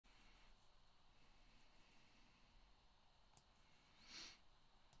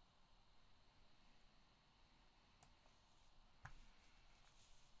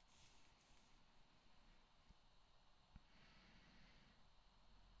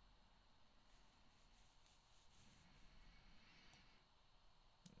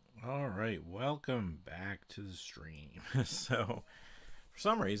All right, welcome back to the stream. So, for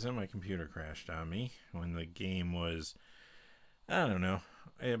some reason, my computer crashed on me when the game was, I don't know,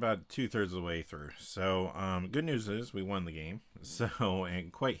 about 2/3 of the way through. So, good news is we won the game, so,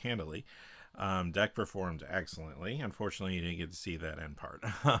 and quite handily. Deck performed excellently. Unfortunately, you didn't get to see that end part.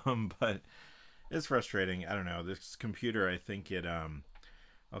 But it's frustrating. I don't know. This computer, I think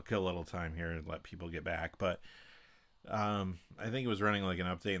I'll kill a little time here and let people get back, but I think it was running like an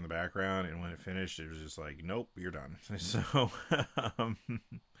update in the background, and when it finished, it was just like, nope, you're done. So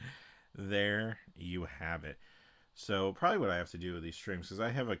there you have it. So probably what I have to do with these streams, because I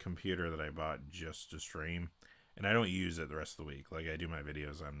have a computer that I bought just to stream, and I don't use it the rest of the week. Like I do my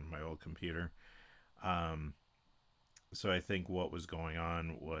videos on my old computer. So I think what was going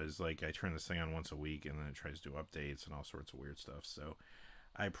on was like I turn this thing on once a week, and then it tries to do updates and all sorts of weird stuff. So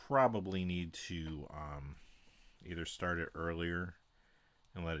I probably need to either start it earlier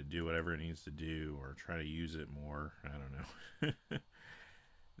and let it do whatever it needs to do, or try to use it more. I don't know.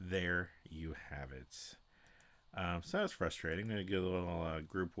 There you have it. So that was frustrating. We had a good little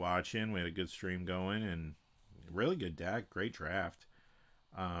group watching. We had a good stream going, and really good deck. Great draft.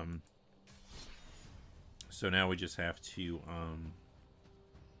 So now we just have to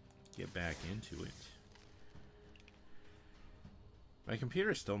get back into it. My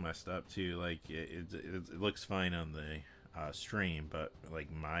computer's still messed up too. Like it looks fine on the stream, but like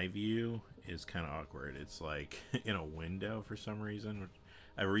my view is kind of awkward. It's like in a window for some reason.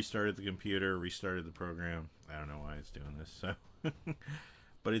 I restarted the computer, restarted the program. I don't know why it's doing this. So,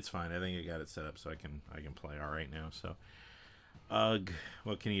 but it's fine. I think I got it set up so I can play all right now. So,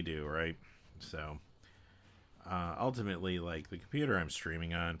 what can you do, right? So, ultimately, like the computer I'm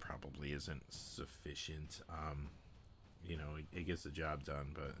streaming on probably isn't sufficient. You know, it gets the job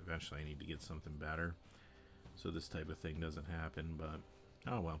done, but eventually I need to get something better so this type of thing doesn't happen. But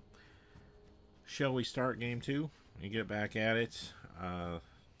oh well. Shall we start game 2 and get back at it?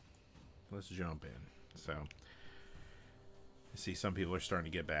 Let's jump in. So I see some people are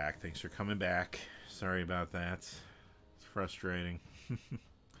starting to get back. Thanks for coming back. Sorry about that. It's frustrating.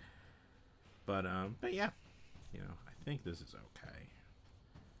 But yeah, you know, I think this is okay.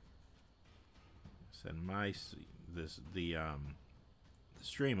 Said the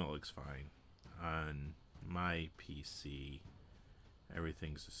stream, it looks fine. On my PC,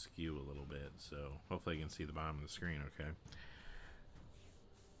 everything's askew a little bit, so hopefully I can see the bottom of the screen okay.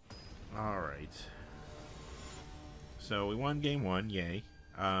 Alright. So we won game 1, yay.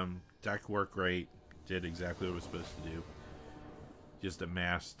 Deck worked great, did exactly what it was supposed to do. Just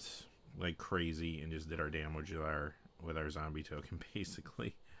amassed like crazy and just did our damage with our zombie token,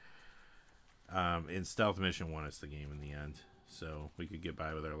 basically. And Stealth Mission won us the game in the end, so we could get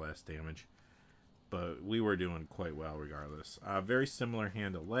by with our last damage. But we were doing quite well regardless. Very similar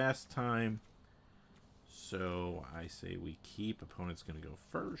hand to last time, so I say we keep. Opponent's going to go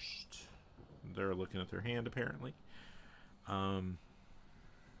first. They're looking at their hand, apparently.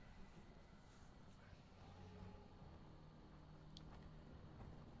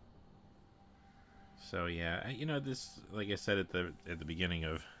 So yeah, you know, this, like I said at the beginning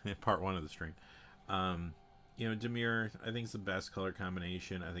of part 1 of the stream, you know, Dimir, I think is the best color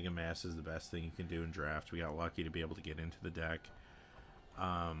combination. I think Amass is the best thing you can do in draft. We got lucky to be able to get into the deck.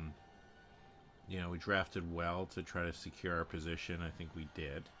 You know, we drafted well to try to secure our position. I think we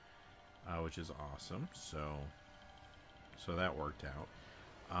did, which is awesome. So that worked out.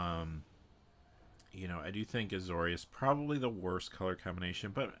 You know, I do think Azorius probably the worst color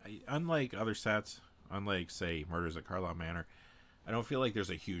combination, but unlike other sets, unlike, say, Murders at Carlisle Manor, I don't feel like there's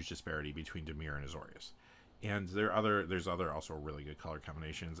a huge disparity between Dimir and Azorius. And there's other also really good color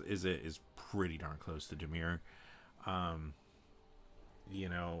combinations. It is pretty darn close to Dimir. You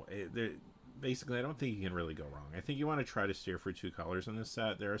know, basically, I don't think you can really go wrong. I think you want to try to steer for 2 colors in this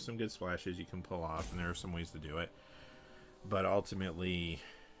set. There are some good splashes you can pull off, and there are some ways to do it. But ultimately,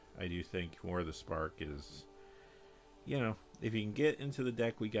 I do think more of the spark is, you know, if you can get into the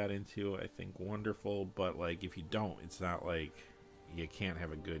deck we got into, I think wonderful. But like if you don't, it's not like you can't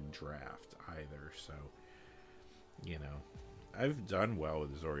have a good draft either. So, you know, I've done well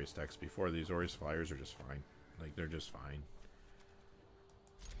with Azorius decks before. The Azorius Flyers are just fine. Like they're just fine.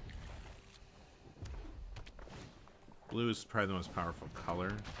 Blue is probably the most powerful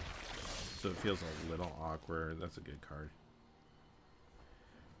color, so it feels a little awkward. That's a good card.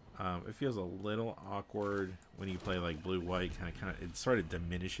 It feels a little awkward when you play like blue-white. It sort of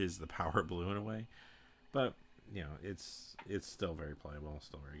diminishes the power of blue in a way, but you know it's still very playable,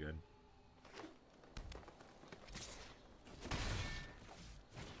 still very good.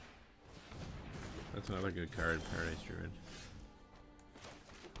 That's another good card, Paradise Druid.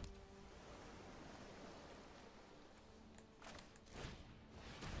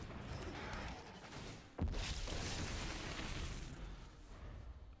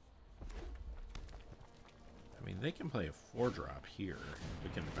 They can play a 4-drop here. We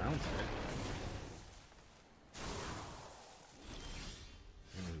can bounce it.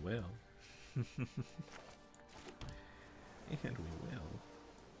 And we will. And we will.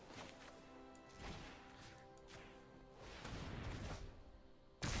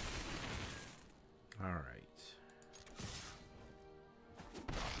 All right.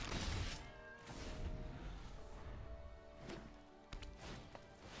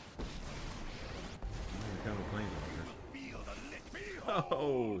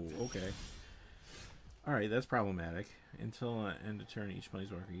 Oh, okay. Alright, that's problematic. Until end of turn, each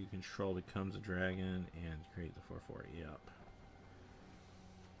planeswalker you control becomes a dragon and create the 4/4. Yep.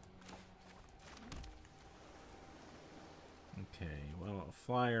 Okay, well, a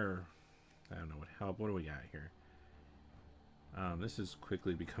flyer, I don't know what help. What do we got here? This is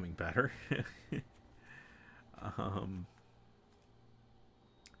quickly becoming better. I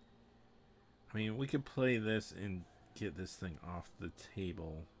mean, we could play this and get this thing off the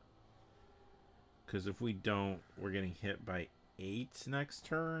table. Because if we don't, we're getting hit by 8 next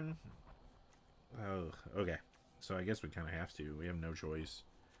turn. Oh, okay. So I guess we kind of have to. We have no choice.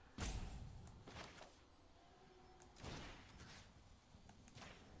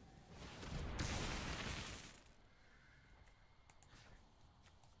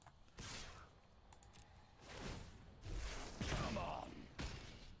 Come on.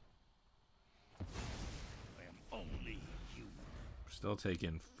 I am only you. Still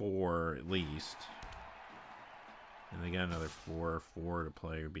taking 4 at least. And they got another 4/4 to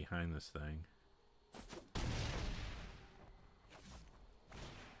play behind this thing.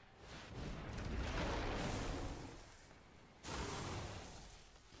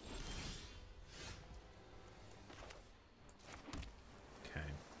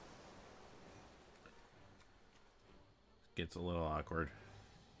 Okay. Gets a little awkward.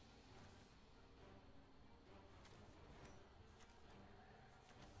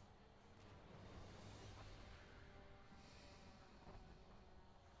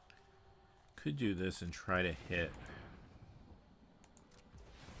 Could do this and try to hit.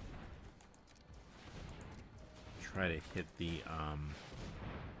 Try to hit the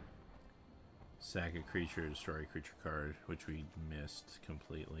sack a creature, destroy a creature card, which we missed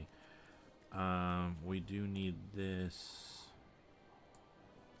completely. We do need this.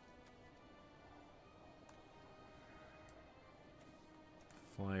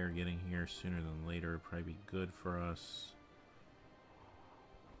 Flyer getting here sooner than later would probably be good for us.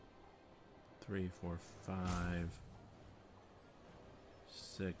 3, 4, 5,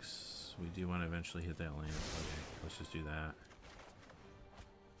 6. We do want to eventually hit that land. Okay, let's just do that.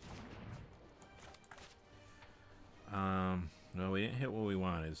 No, we didn't hit what we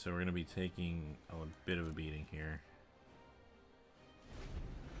wanted, so we're going to be taking a bit of a beating here.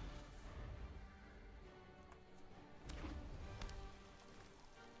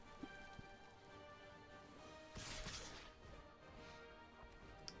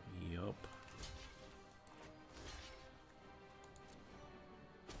 Yup.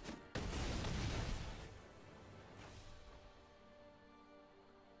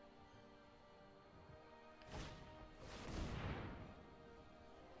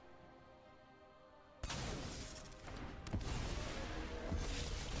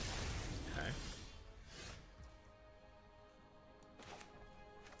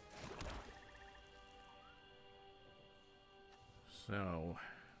 So,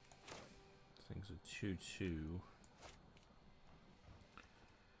 this thing's a 2/2.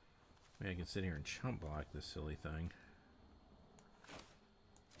 Maybe I can sit here and chump block this silly thing.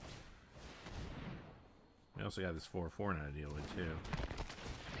 We also got this 4/4 now to deal with, too.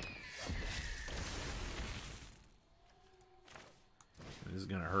 This is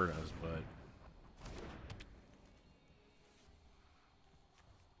going to hurt us, but...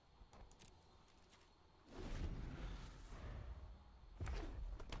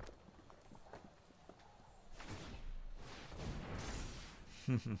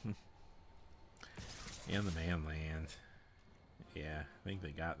 And the man land. Yeah, I think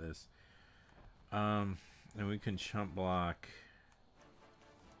they got this. And we can chump block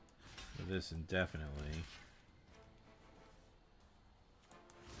this indefinitely.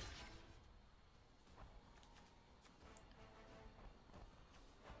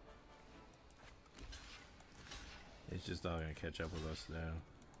 It's just all gonna catch up with us though.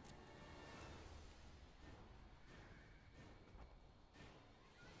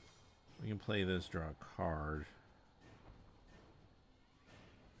 We can play this, draw a card.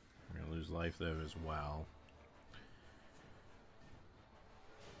 We're going to lose life, though, as well.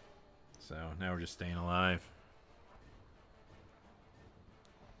 So, now we're just staying alive.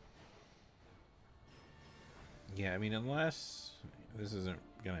 Yeah, I mean, unless this isn't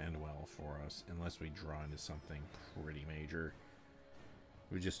going to end well for us, unless we draw into something pretty major.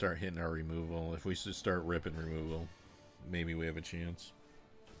 We just start hitting our removal. If we just start ripping removal, maybe we have a chance.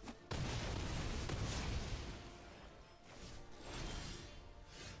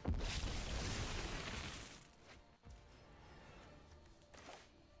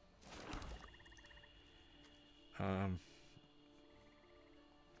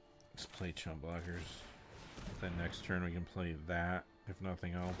 Let's play chump blockers. Then next turn we can play that, if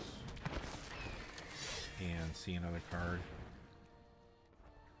nothing else. And see another card.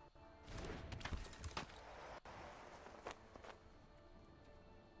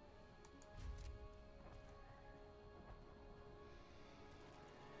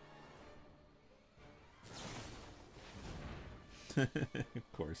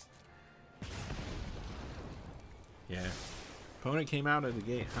 Of course. Yeah. Opponent came out of the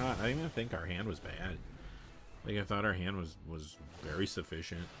gate hot. I didn't even think our hand was bad. Like, I thought our hand was very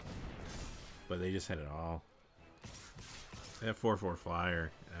sufficient. But they just had it all. That 4/4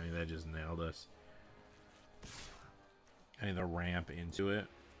 flyer, I mean, that just nailed us. I mean, the ramp into it,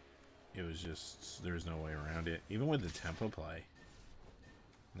 it was just, there was no way around it. Even with the tempo play.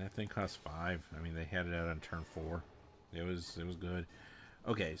 And that thing cost 5. I mean, they had it out on turn 4. It was good.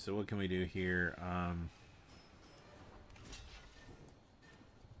 Okay, so what can we do here?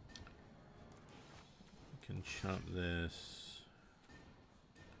 We can chump this.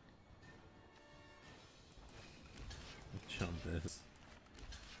 Chump this.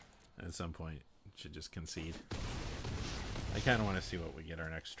 At some point, should just concede. I kind of want to see what we get our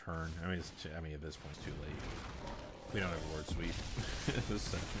next turn. I mean, at this point, it's too late. We don't have a word sweep this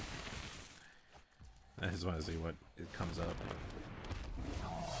session. I just want to see what it comes up.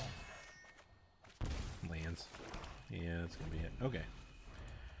 Lands. Yeah, that's gonna be it. Okay.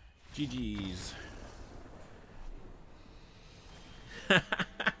 GG's.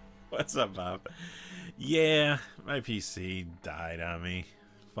 What's up, Bob? Yeah, my PC died on me.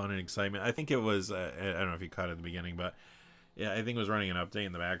 Fun and excitement. I think it was, I don't know if you caught it at the beginning, but yeah, I think it was running an update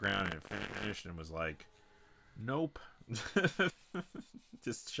in the background and it finished and was like, nope.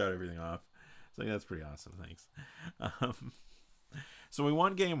 Just shut everything off. It's like, that's pretty awesome, thanks. So we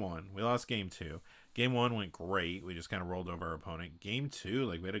won game 1. We lost game 2. Game 1 went great. We just kind of rolled over our opponent. Game 2,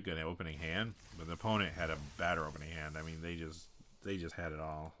 like, we had a good opening hand, but the opponent had a better opening hand. I mean, they just had it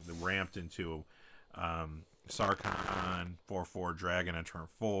all. They ramped into Sarkhan, 4/4 dragon on turn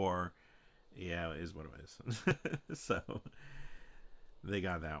 4. Yeah, it is what it is. So they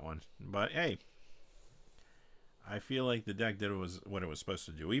got that one. But hey, I feel like the deck did what it was supposed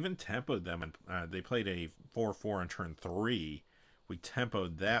to do. We even tempoed them, and they played a 4/4 on turn 3. We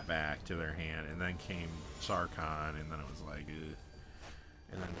tempoed that back to their hand, and then came Sarkhan, and then it was like, ugh.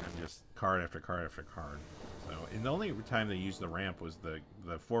 And then just card after card after card. So, and the only time they used the ramp was the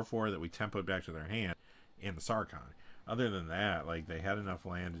 4/4 that we tempoed back to their hand, and the Sarkhan. Other than that, like, they had enough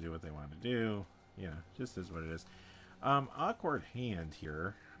land to do what they wanted to do. Yeah, just is what it is. Awkward hand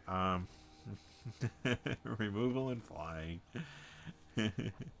here. Removal and flying.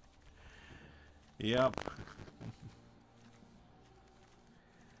 Yep.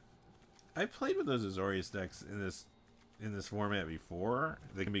 I played with those Azorius decks in this format before.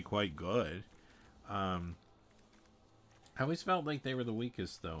 They can be quite good. I always felt like they were the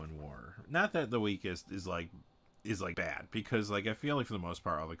weakest though in War. Not that the weakest is like bad, because like I feel like for the most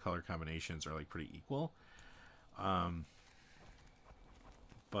part all the color combinations are like pretty equal.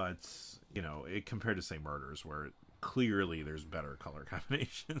 But you know, it compared to say Murders, where clearly there's better color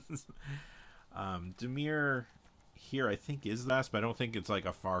combinations. Dimir here I think is the best, but I don't think it's like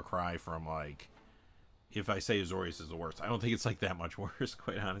a far cry from, like, if I say Azorius is the worst, I don't think it's like that much worse,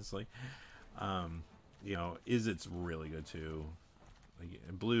 quite honestly. You know, it's really good too. Like,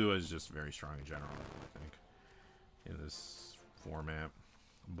 blue is just very strong in general, I think, in this format.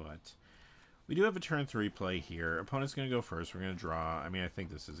 But we do have a turn 3 play here. Opponent's going to go first. We're going to draw. I mean, I think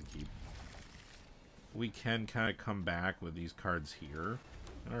this is a keep. We can kind of come back with these cards here.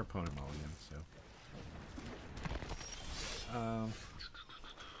 And our opponent mulligan, so.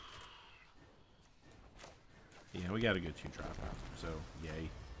 Yeah, we got a good 2 drop out, so yay.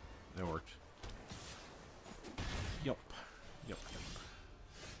 That worked. Yup. Yep.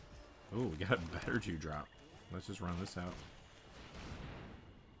 Oh, we got a better 2 drop. Let's just run this out.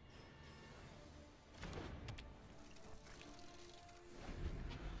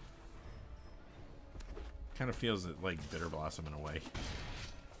 Kind of feels like Bitter Blossom in a way.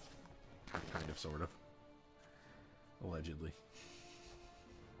 Kind of, sort of. Allegedly.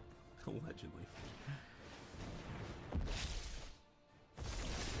 Allegedly.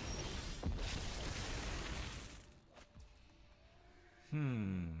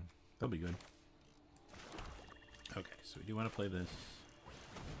 They'll be good. Okay, so we do want to play this.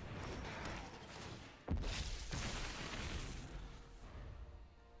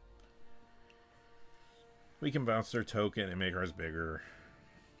 We can bounce their token and make ours bigger.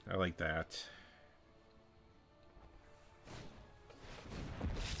 I like that.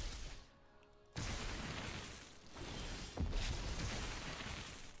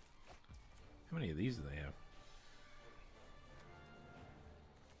 How many of these do they have?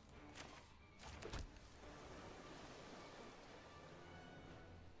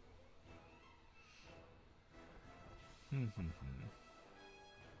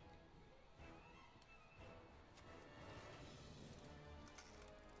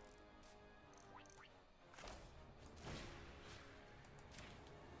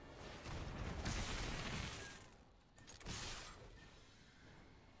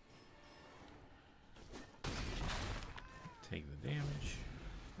 Take the damage.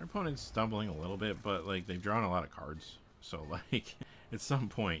 Our opponent's stumbling a little bit, but like they've drawn a lot of cards, so like at some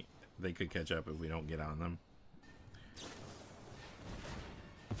point they could catch up if we don't get on them.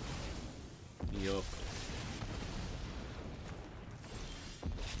 Yup.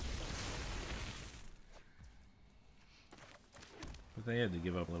 But they had to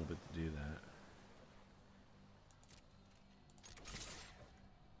give up a little bit to do that.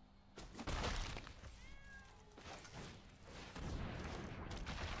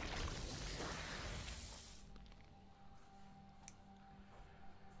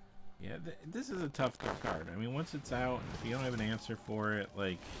 Yeah, this is a tough card. I mean, once it's out, if you don't have an answer for it,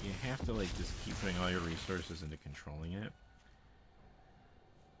 like, you have to, like, just keep putting all your resources into controlling it.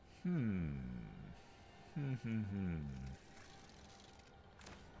 Say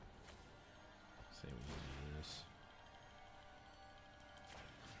we can do this.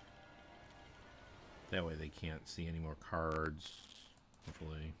 That way they can't see any more cards,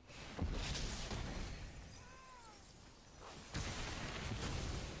 hopefully.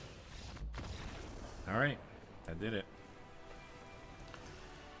 Alright, that did it.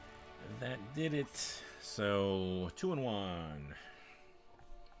 That did it. So, 2-1.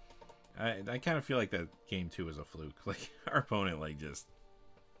 I kind of feel like that game 2 was a fluke. Like, our opponent, like, just...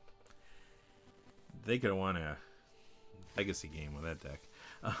 They could have won a legacy game with that deck.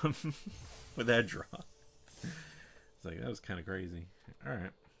 With that draw. It's like, that was kind of crazy.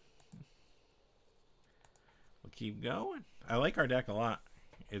 Alright. We'll keep going. I like our deck a lot.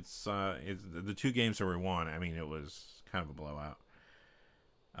 It's the 2 games that we won. I mean, it was kind of a blowout.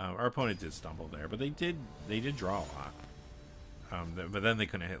 Our opponent did stumble there, but they did draw a lot. But then they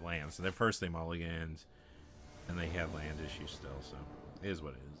couldn't hit land. So at first they mulliganed, and they had land issues still. So it is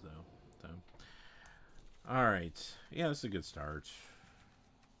what it is, though. So, all right, yeah, this is a good start.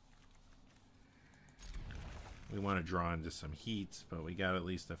 We want to draw into some heat, but we got at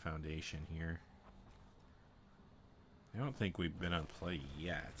least a foundation here. I don't think we've been on play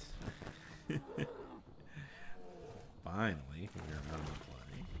yet. Finally, we're on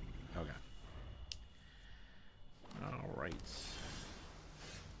play. Okay. All right.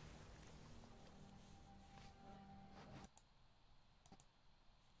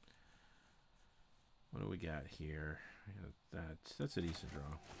 What do we got here? That's a decent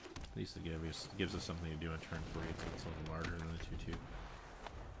draw. At least it gives us something to do on turn 3. It's a little larger than the 2-2.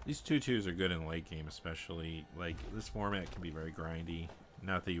 These 2-2s are good in late game, especially. Like, this format can be very grindy.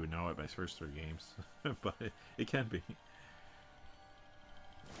 Not that you would know it by first 3 games, but it can be.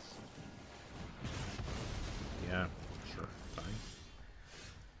 Yeah, sure, fine.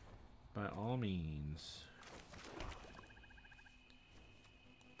 By all means.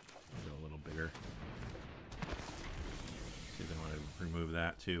 Go a little bigger. See if they want to remove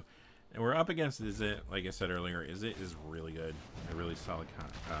that too. And we're up against Izzet, like I said earlier. Izzet is really good. A really solid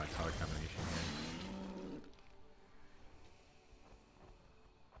color combination here.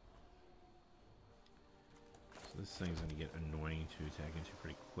 So this thing's going to get annoying to attack into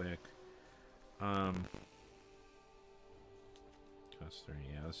pretty quick. Cost 30.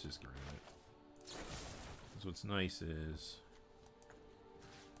 Yeah, let's just get rid of it. Because what's nice is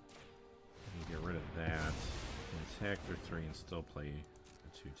you can get rid of that and attack their 3 and still play a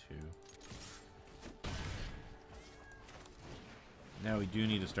 2-2. Now we do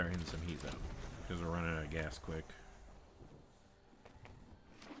need to start hitting some heat though, because we're running out of gas quick.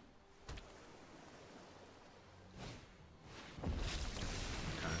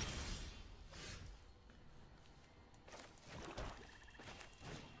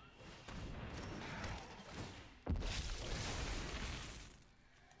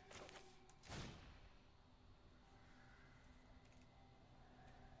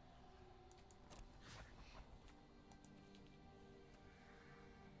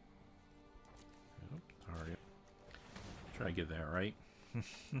 Try to get that right.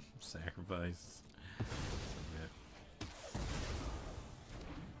 Sacrifice.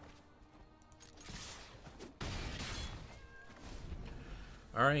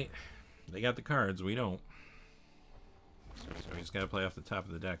 Alright. They got the cards. We don't. So we just gotta play off the top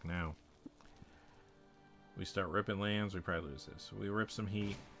of the deck now. We start ripping lands, we probably lose this. We rip some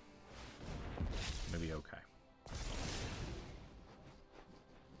heat. Maybe okay.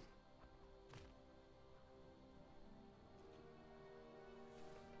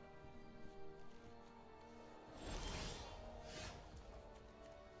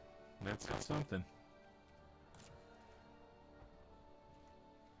 That's something.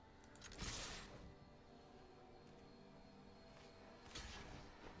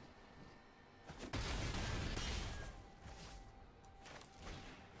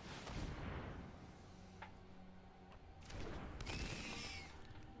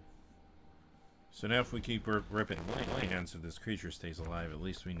 So now if we keep ripping lands, if this creature stays alive, at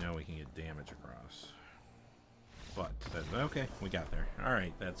least we know we can get damage across. But, okay, we got there.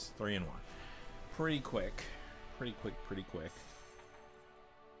 Alright, that's 3 and 1. Pretty quick. Pretty quick.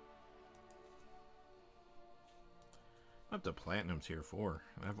 I'm up to Platinum Tier 4.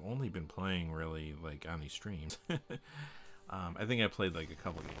 I've only been playing, really, like, on these streams. I think I played, like, a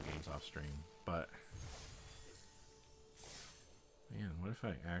couple games off stream, but... Man, what if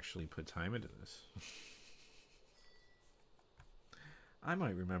I actually put time into this? I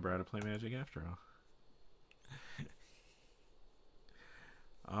might remember how to play Magic after all.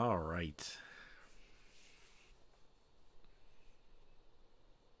 Alright.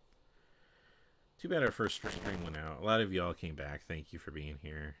 Too bad our first stream went out. A lot of y'all came back. Thank you for being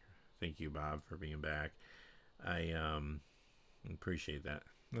here. Thank you, Bob, for being back. I appreciate that.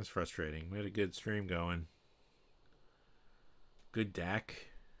 That's frustrating. We had a good stream going. Good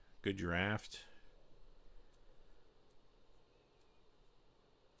deck. Good draft.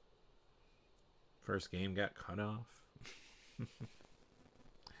 First game got cut off.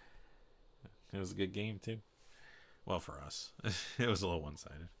 It was a good game, too. Well, for us. It was a little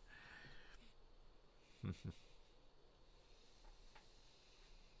one-sided.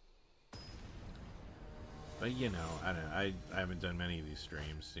 But, you know, I don't know. I haven't done many of these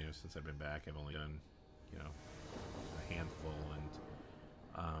streams, you know, since I've been back. I've only done, you know, a handful.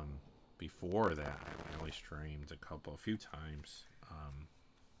 And before that, I only streamed a few times.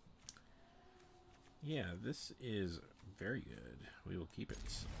 Yeah, this is very good. We will keep it.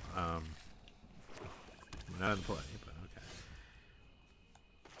 Not in play, but okay.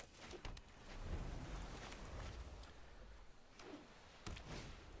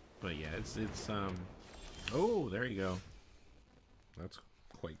 But yeah, it's oh, there you go. That's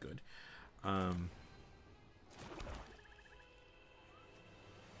quite good.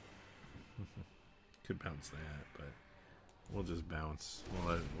 Could bounce that, but we'll just bounce.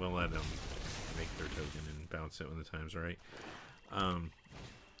 We'll let them make their token and bounce it when the time's right.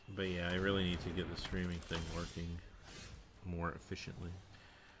 But yeah, I really need to get the streaming thing working more efficiently.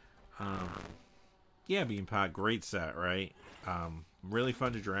 Yeah, Beanpot, great set, right? Really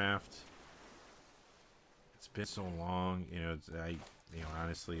fun to draft. It's been so long, you know.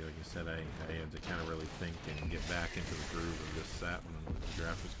 Honestly, like I said, I had to kind of really think and get back into the groove of this set when the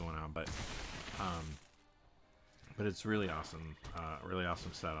draft was going on. But it's really awesome. Really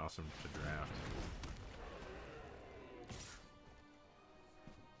awesome set, awesome to draft.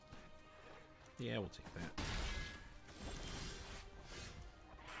 Yeah, we'll take that.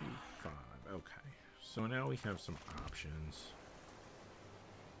 2-5. Okay. So now we have some options.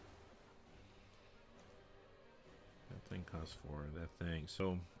 That thing costs 4. That thing.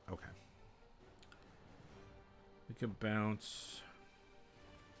 So, okay. We could bounce.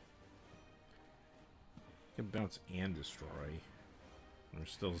 We can bounce and destroy. We're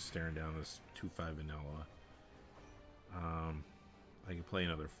still staring down this 2-5 vanilla. I can play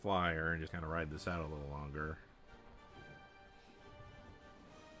another flyer and just kind of ride this out a little longer.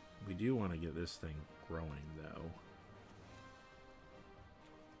 We do want to get this thing growing, though.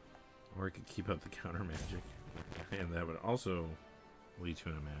 Or I could keep up the counter magic. And that would also lead to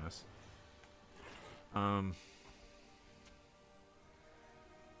an amass.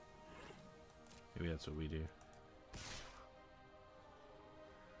 Maybe that's what we do.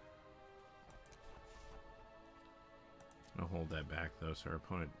 I'll hold that back, though, so our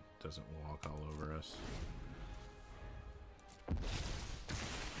opponent doesn't walk all over us.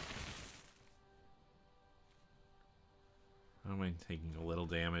 I don't mind taking a little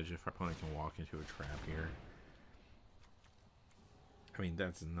damage if our opponent can walk into a trap here. I mean,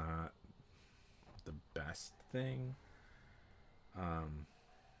 that's not the best thing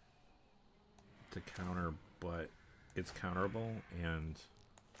to counter, but it's counterable, and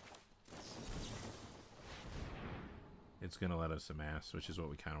it's going to let us amass, which is what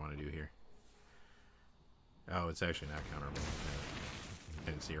we kind of want to do here. Oh, it's actually not counterable. I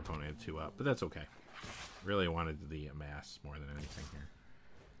didn't see your opponent had 2 up, but that's okay. Really wanted the amass more than anything here.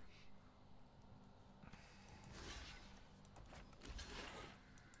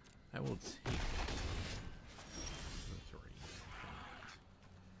 That will take 3.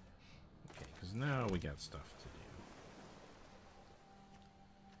 Okay, because now we got stuff to do.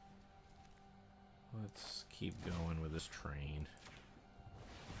 Let's keep going with this train.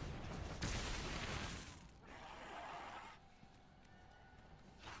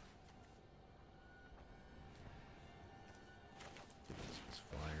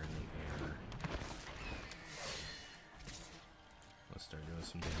 Start doing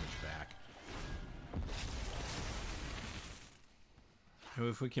some damage back. So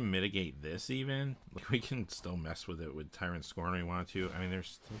if we can mitigate this even, like we can still mess with it with Tyrant Scorn when we want to. I mean, they're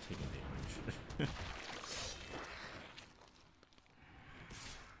still taking damage.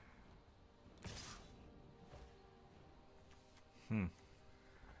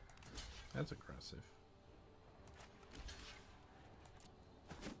 That's aggressive.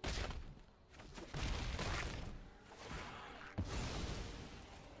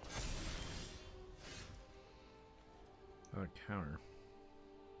 Counter.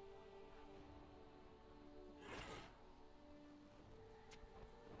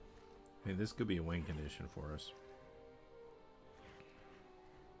 Hey, this could be a win condition for us.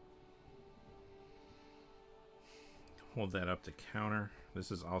 Hold that up to counter.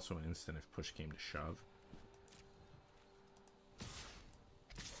 This is also an instant if push came to shove.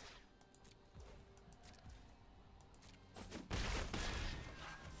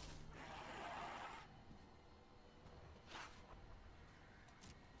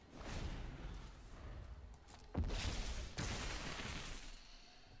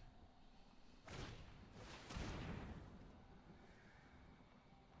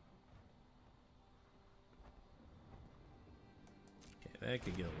 That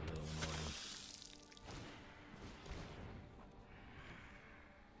could get a little annoying.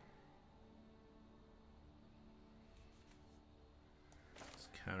 Let's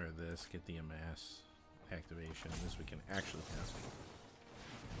counter this, get the amass activation. This we can actually pass.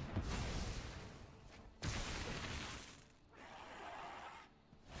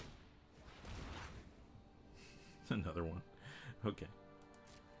 Another one. Okay.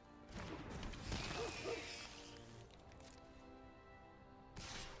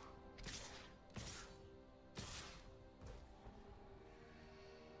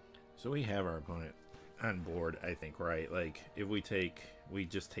 So we have our opponent on board, I think, right? Like, if we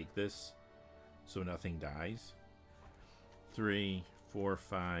just take this, so nothing dies. 3, 4,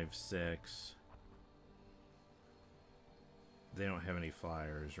 5, 6. They don't have any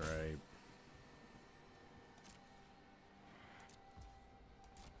flyers, right?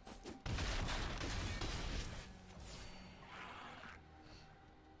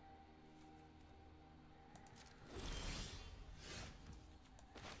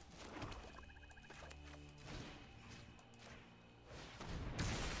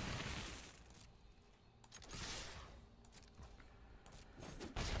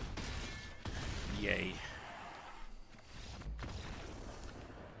 Yay.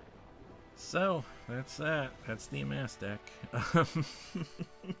 So, that's that. That's the amass deck.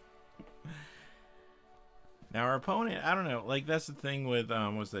 Now, our opponent, I don't know. Like, that's the thing with,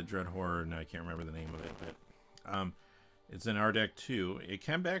 what's that Dread Horror? No, I can't remember the name of it, but it's in our deck, too. It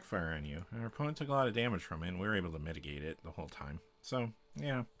can backfire on you. Our opponent took a lot of damage from it, and we were able to mitigate it the whole time. So,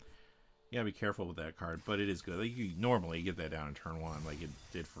 yeah. You gotta be careful with that card, but it is good. Like, you normally get that down in turn 1, like it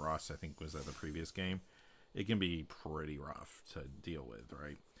did for us, I think, was that the previous game. It can be pretty rough to deal with,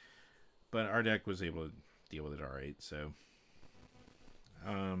 right? But our deck was able to deal with it alright, so...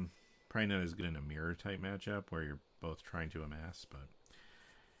 probably not as good in a mirror-type matchup, where you're both trying to amass, but...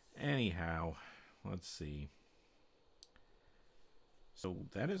 Anyhow, let's see. So,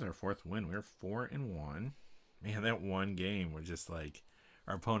 that is our 4th win. We're 4-1. Man, that one game was just like...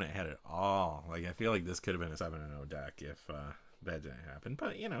 Our opponent had it all. Like, I feel like this could have been a 7-0 deck if that didn't happen.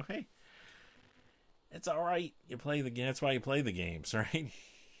 But, you know, hey. It's alright. You play the game. That's why you play the games, right?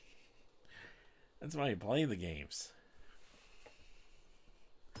 That's why you play the games.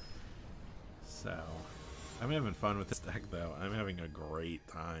 So, I'm having fun with this deck, though. I'm having a great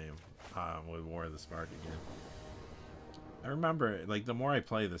time with War of the Spark again. I remember, like, the more I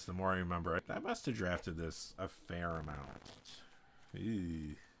play this, the more I remember. I must have drafted this a fair amount.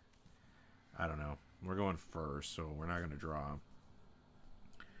 Ew. I don't know. We're going first, so we're not going to draw.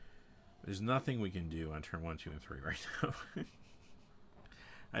 There's nothing we can do on turn 1, 2, and 3 right now.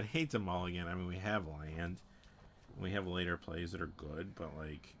 I'd hate to mulligan. I mean, we have land. We have later plays that are good, but,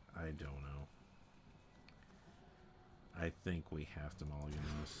 like, I don't know. I think we have to mulligan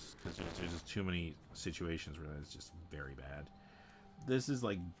this, because there's just too many situations where that's just very bad. This is,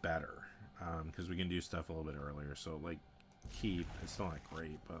 like, better, because we can do stuff a little bit earlier. So, like, keep. It's still not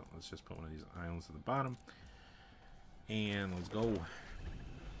great, but let's just put one of these islands at the bottom. And let's go.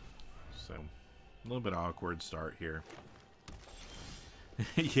 So, a little bit awkward start here.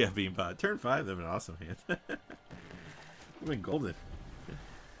 Yeah, Beanpot. Turn 5, that'd been awesome, man. We've been golden.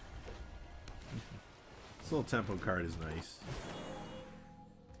 This little tempo card is nice.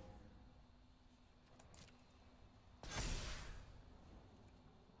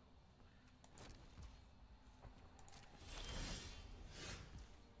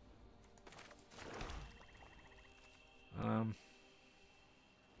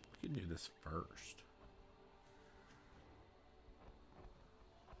 We can do this first.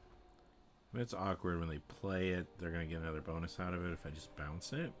 I mean, it's awkward when they play it. They're going to get another bonus out of it if I just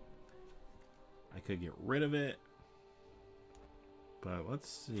bounce it. I could get rid of it. But let's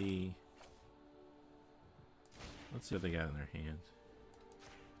see. Let's see what they got in their hand.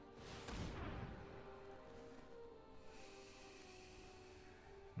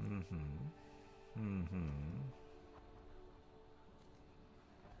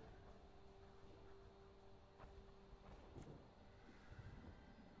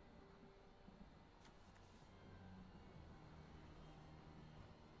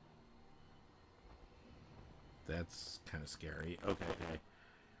 That's kind of scary. Okay.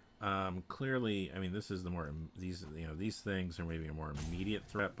 Clearly, I mean, this is the more these things are maybe a more immediate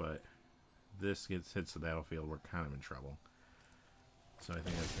threat, but this hits the battlefield, we're kind of in trouble. So I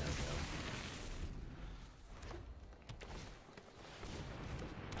think that's gotta go.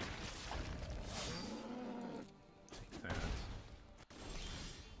 Take that.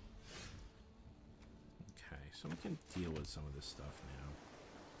 Okay, so we can deal with some of this stuff now.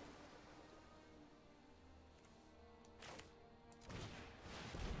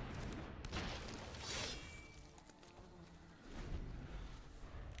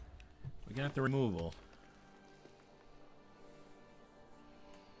 We got the removal.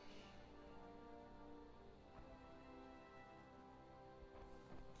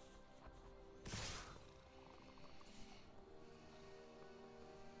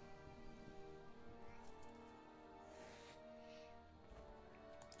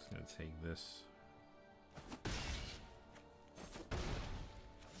 Just gonna take this.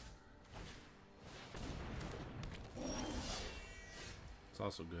 It's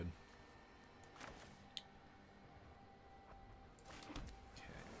also good.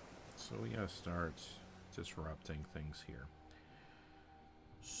 So we gotta start disrupting things here.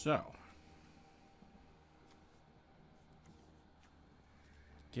 So,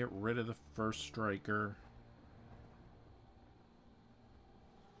 get rid of the first striker.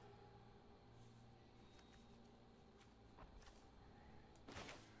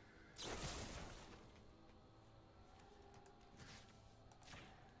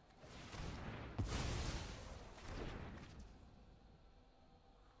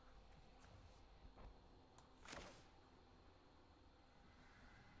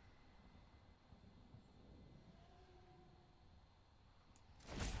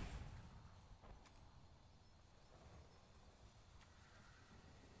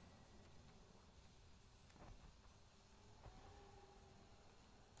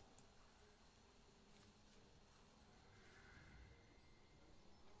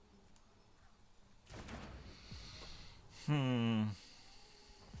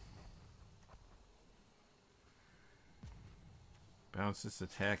 Bounce this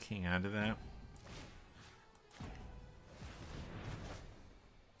attack, hang on to that.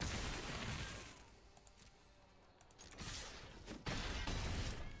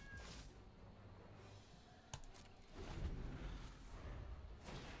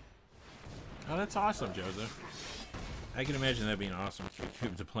 Oh, that's awesome, Joseph. I can imagine that being awesome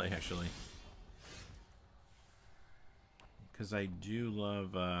cube to play, actually. Because I do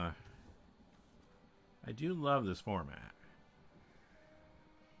love this format.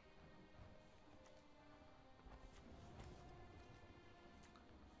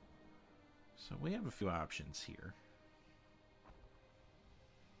 So we have a few options here.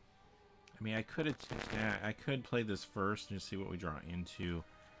 I mean, I could play this first and see what we draw into.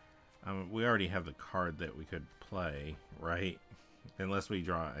 We already have the card that we could play, right? Unless we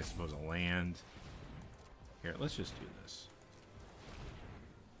draw, I suppose, a land. Here, let's just do this.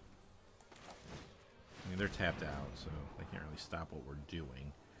 I mean, they're tapped out, so they can't really stop what we're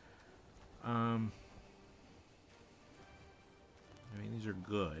doing. I mean, these are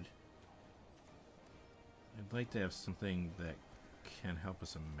good. I'd like to have something that can help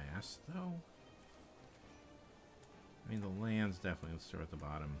us amass, though. I mean, the lands definitely. Let's start at the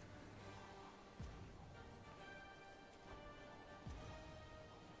bottom.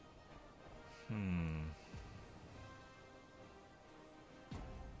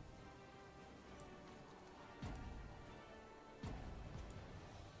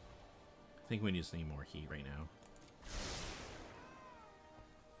 I think we just need more heat right now.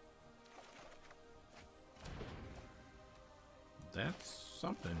 That's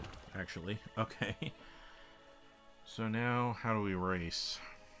something, actually. Okay. So now, how do we race?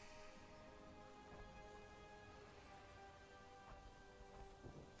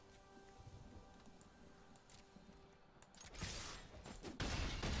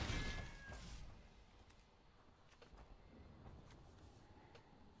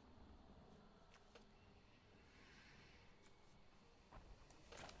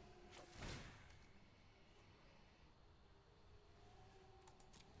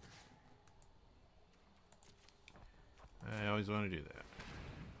 I always want to do that.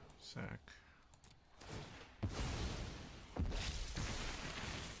 Sack.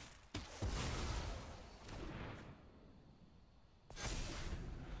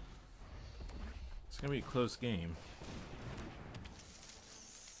 It's gonna be a close game.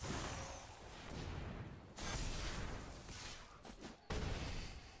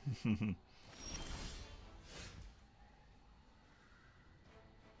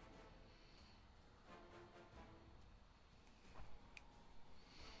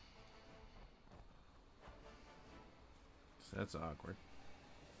 That's awkward.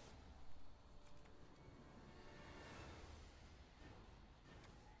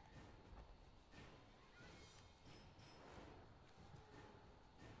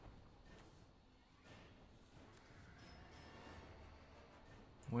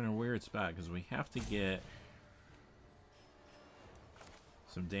 We're in a weird spot because we have to get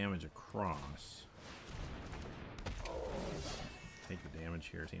some damage across. Take the damage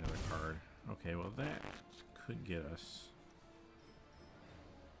here, see another card. Okay, well that could get us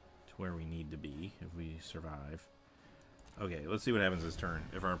to where we need to be if we survive. Okay, let's see what happens this turn.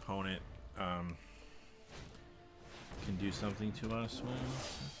 If our opponent can do something to us, well,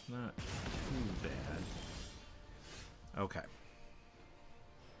 that's not too bad. Okay.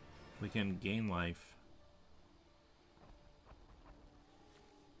 We can gain life.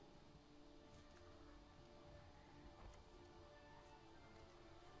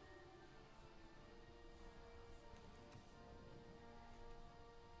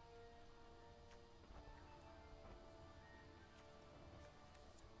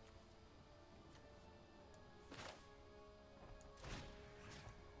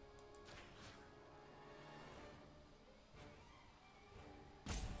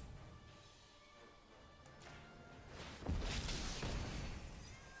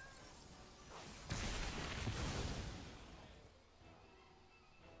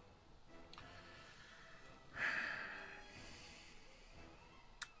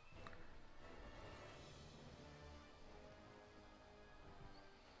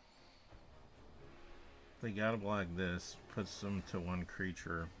 They gotta block this, puts them to one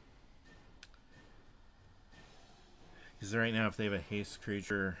creature. Because right now, if they have a haste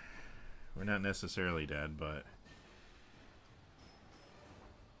creature, we're not necessarily dead, but...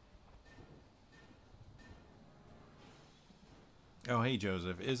 Oh, hey,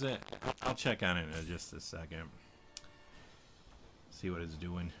 Joseph. Is it... I'll check on it in just a second. See what it's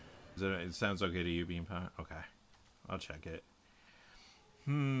doing. Is it sounds okay to you, Beanpot? Okay. I'll check it.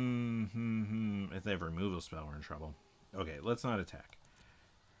 If they have a removal spell, we're in trouble. Okay, let's not attack.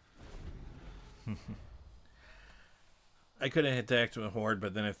 I could have attacked with a horde,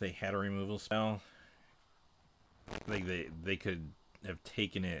 but then if they had a removal spell, like they could have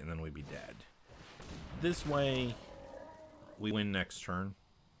taken it and then we'd be dead. This way, we win next turn.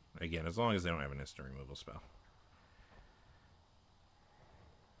 Again, as long as they don't have an instant removal spell.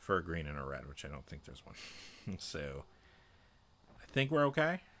 For a green and a red, which I don't think there's one. So... I think we're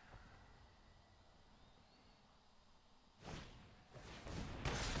okay.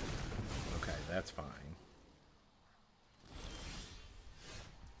 Okay, that's fine.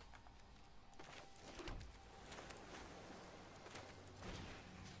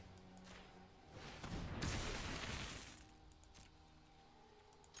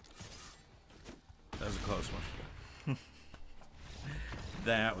 That was a close one.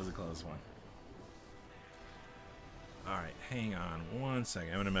 That was a close one. Alright, hang on one second.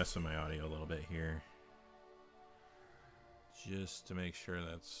 I'm going to mess with my audio a little bit here. Just to make sure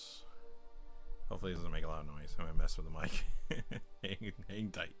that's Hopefully it doesn't make a lot of noise. I'm gonna mess with the mic. hang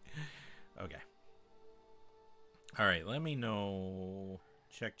tight. Okay. All right, let me know.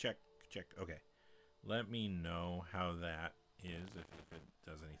 Check. Okay. Let me know how that is, if it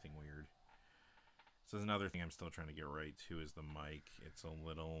does anything weird. So there's another thing I'm still trying to get right, too, is the mic. It's a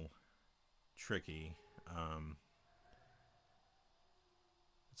little tricky.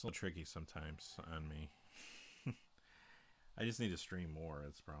 It's a little tricky sometimes on me. I just need to stream more,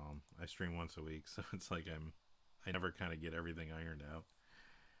 that's the problem. I stream once a week, so it's like I never kind of get everything ironed out.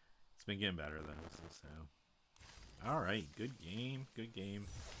 It's been getting better, though, so. Alright, good game, good game.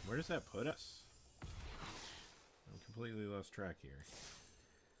 Where does that put us? I'm completely lost track here.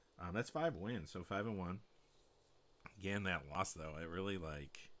 That's 5 wins, so 5-1. Again, that loss, though, it really,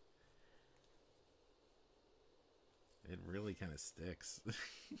 like... It really kind of sticks.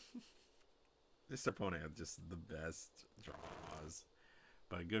 This opponent had just the best draws.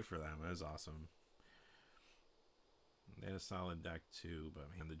 But good for them. It was awesome. They had a solid deck, too. But,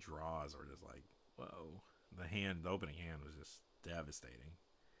 man, the draws are just like, whoa. The opening hand was just devastating.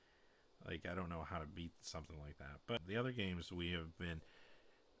 Like, I don't know how to beat something like that. But the other games, we have been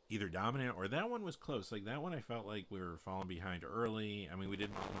either dominant or that one was close. Like, that one I felt like we were falling behind early. I mean, we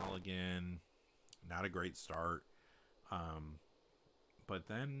did mulligan. Not a great start. But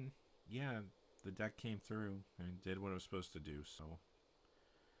then, yeah, the deck came through and did what it was supposed to do, so.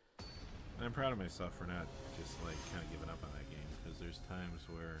 And I'm proud of myself for not just, like, kind of giving up on that game, because there's times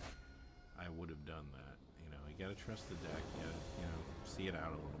where I would have done that. You know, you gotta trust the deck, you gotta, you know, see it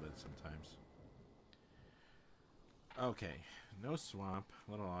out a little bit sometimes. Okay, no swamp,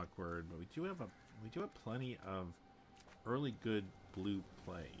 a little awkward, but we do have plenty of early good blue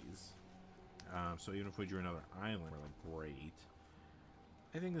plays. So even if we drew another island, we're like, great.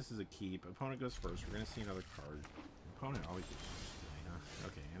 I think this is a keep. Opponent goes first. We're going to see another card. Opponent always goes first. Huh?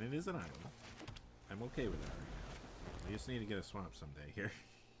 Okay, and it is an island. I'm okay with that right now. We just need to get a swamp someday here.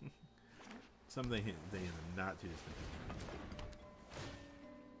 Someday in the not too distant future.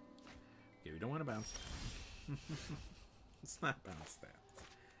 Okay, we don't want to bounce. Let's not bounce that.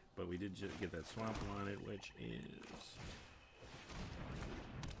 But we did just get that swamp on it, which is...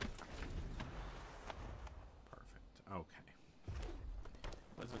 Okay.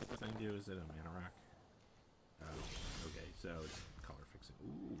 What's this thing do? Is it a mana rock? Okay, so it's color fixing.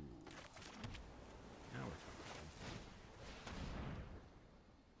 Ooh. Now we're talking.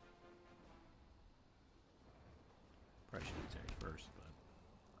 Probably should attack first, but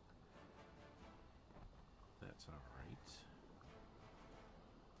that's alright.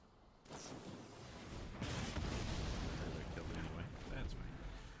 I killed it anyway. That's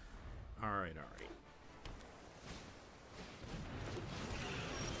fine. Alright.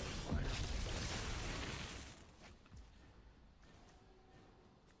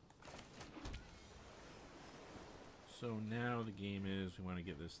 So now the game is, we want to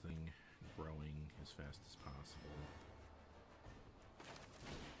get this thing growing as fast as possible.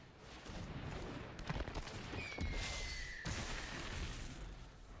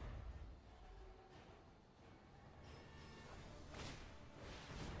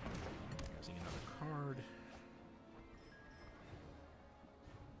 Using another card.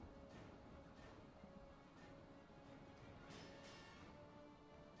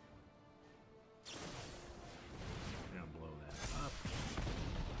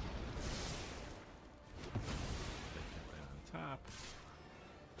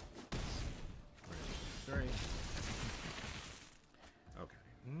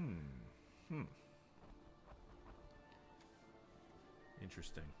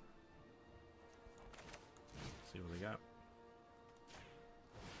 Interesting. See what we got.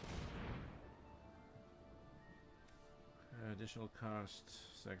 Additional cost.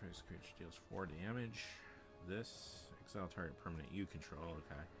 Sacrifice creature deals 4 damage. This exile target permanent you control.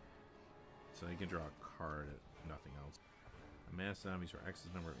 Okay. So you can draw a card at nothing else. Amass zombies or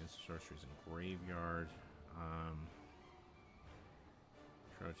X's number of instant sorceries in graveyard.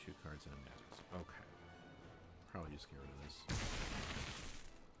 Draw 2 cards in a magic. Okay. Probably just get rid of this.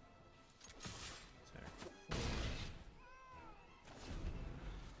 Attack 4.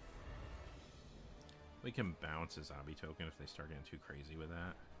 We can bounce a zombie token if they start getting too crazy with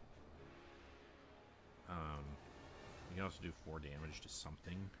that. We can also do 4 damage to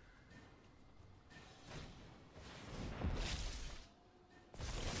something.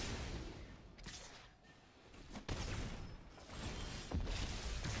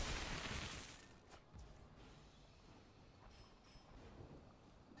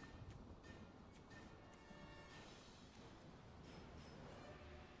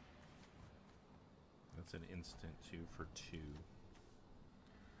 That's an instant 2 for 2.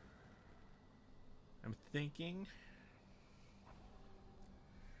 I'm thinking.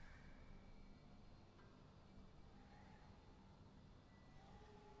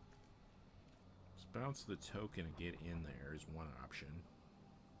 Just bounce the token and get in there is one option.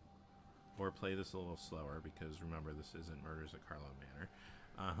 Or play this a little slower because remember this isn't Murders at Carlo Manor.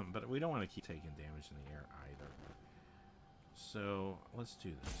 But we don't want to keep taking damage in the air either. So let's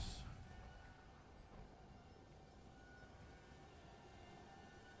do this.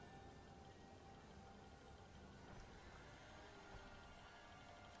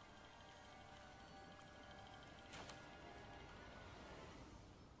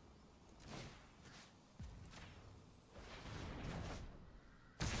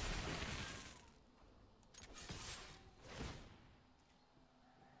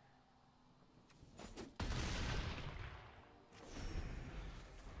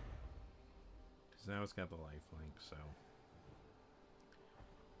 Now it's got the lifelink, so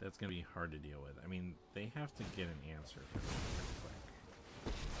that's going to be hard to deal with. I mean, they have to get an answer for this pretty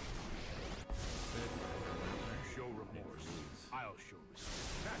quick. Show remorse. I'll show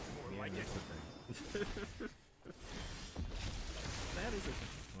respect. That's more like it. That is a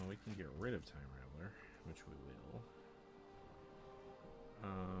thing. Well, we can get rid of Time Rattler, which we will.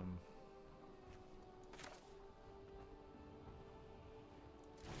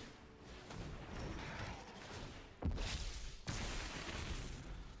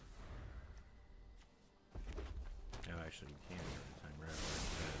 Actually, we can get rid of Time Rattler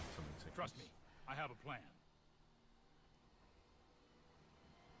instead of something sick. Trust me, I have a plan.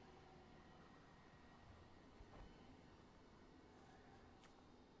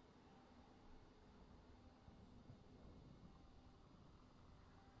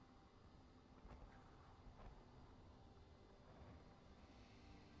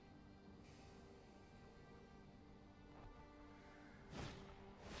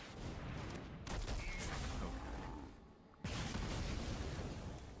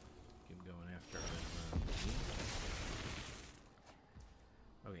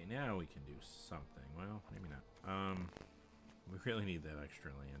 Okay, now we can do something. Well, maybe not. We really need that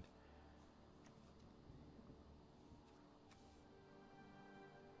extra land.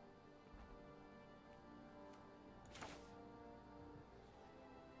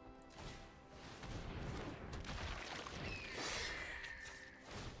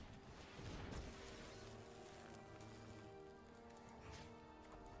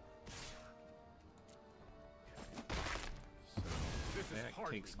 That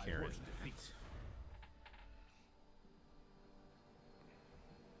takes care of that.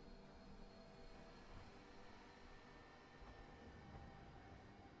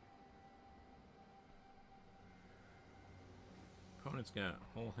 Opponent's got a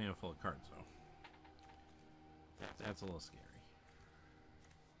whole handful of cards, though. That's a little scary.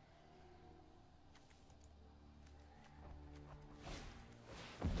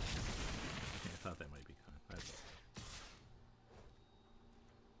 I thought that might be fun. That's all.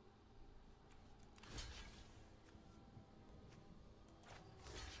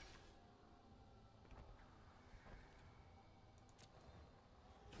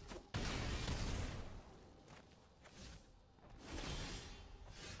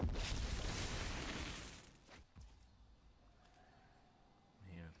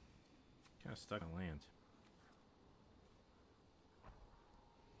 Kind of stuck on land.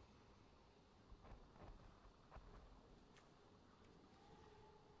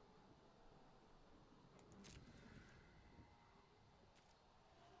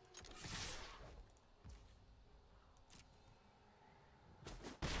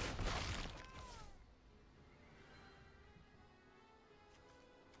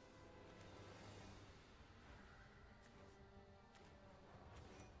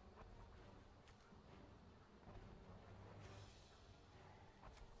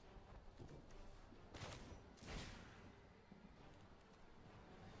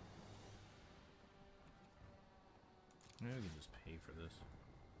 Maybe we can just pay for this.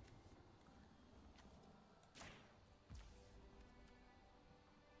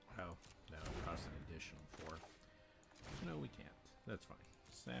 Oh, that would cost an additional 4. No, we can't. That's fine.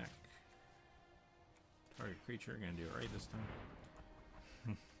 Sack. Target creature. Gonna do it right this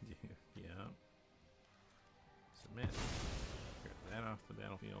time. Yeah. Submit. Get that off the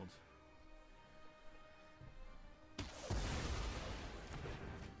battlefield.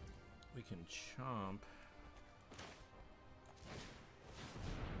 We can chomp.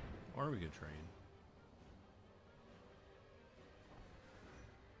 Or we could trade.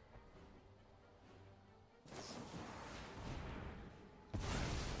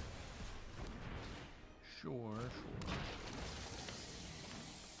 Sure.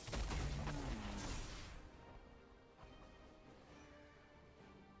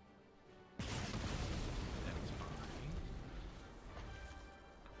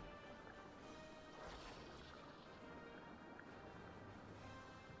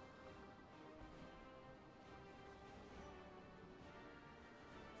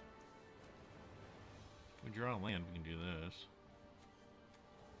 draw land, we can do this.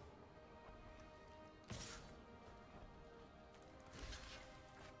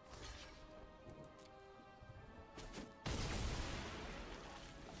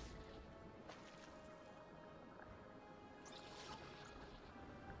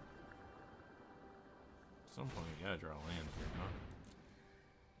 At some point, we gotta draw land here, huh?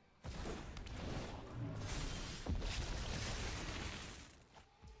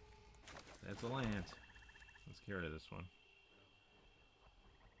 That's a land. Let's get rid of this one.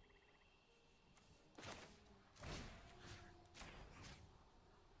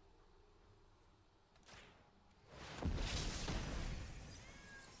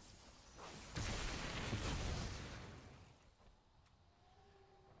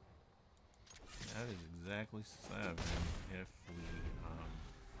 That is exactly 7 if we,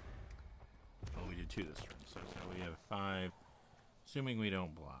 well, we did 2 this turn, so we have 5, assuming we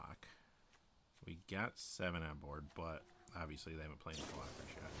don't block. We got 7 on board, but obviously they haven't played the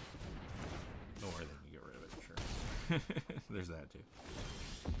blockers yet. Or they can get rid of it, sure. There's that too.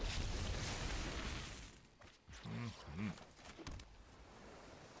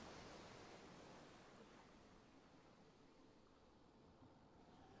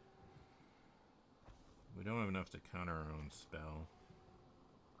 We don't have enough to counter our own spell.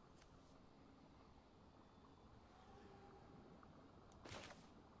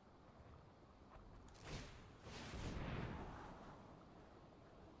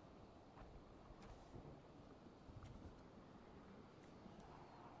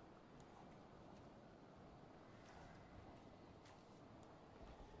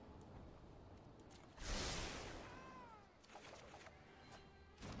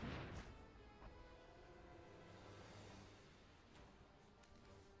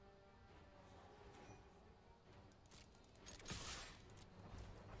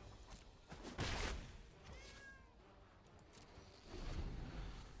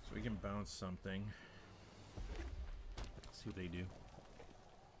 We can bounce something. See what they do.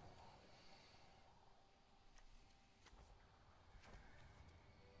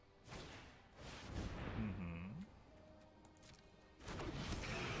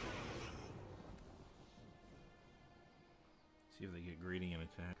 See if they get greedy and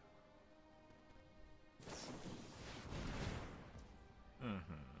attack.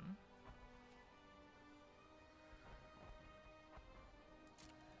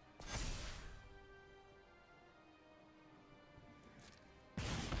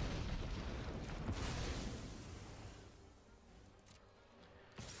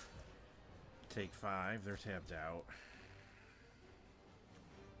 Take 5, they're tapped out.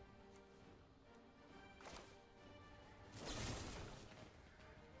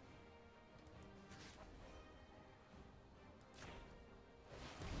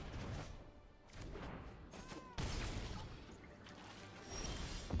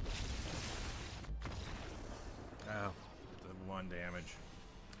 Oh, the 1 damage.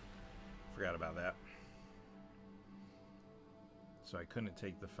 Forgot about that. So I couldn't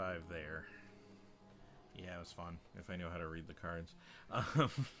take the 5 there. Yeah, it was fun, if I know how to read the cards.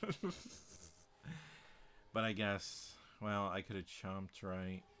 But I guess, well, I could have chomped,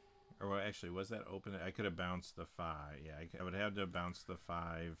 right? Or well, actually, was that open? I could have bounced the 5. Yeah, I would have to bounce the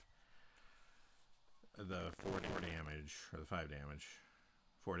 5, the 4 damage, or the 5 damage.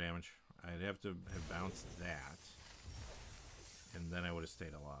 4 damage. I'd have to have bounced that, and then I would have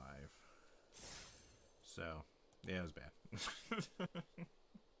stayed alive. So, yeah, it was bad.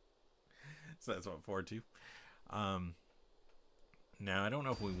 So that's what, 4-2. Now I don't know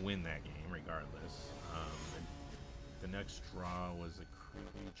if we win that game. Regardless, the next draw was a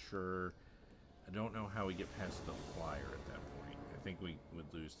creature. I don't know how we get past the flyer at that point. I think we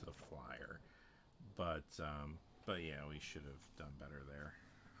would lose to the flyer, but yeah, we should have done better there.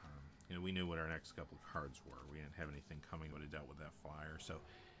 You know, we knew what our next couple of cards were. We didn't have anything coming that would have dealt with that flyer. So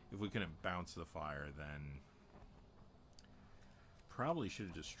if we couldn't bounce the flyer, then probably should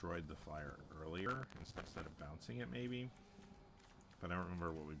have destroyed the flyer earlier instead of bouncing it, maybe. But I don't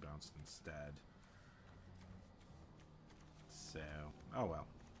remember what we bounced instead. So, oh well.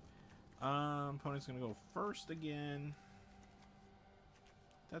 Opponent's gonna go first again.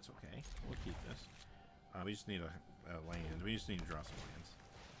 That's okay. We'll keep this. We just need a land. We just need to draw some lands.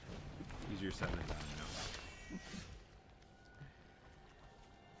 Easier said than done, you know.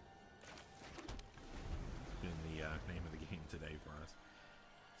 Been the name of the game today for us.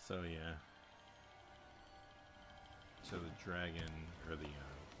 So yeah. So the dragon, or the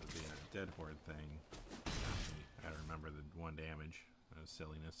dead horde thing. I remember the 1 damage.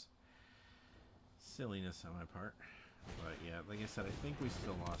 Silliness. Silliness on my part. But yeah, like I said, I think we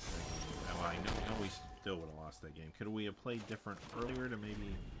still lost that game. Well, I know we still would have lost that game. Could we have played different earlier to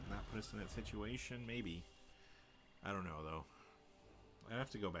maybe not put us in that situation? Maybe. I don't know, though. I have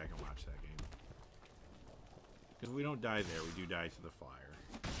to go back and watch that game. Because if we don't die there, we do die to the flyer.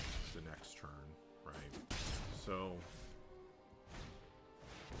 The next turn, right? So...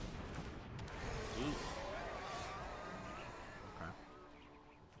 Ooh. Okay.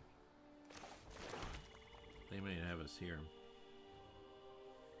 They may have us here.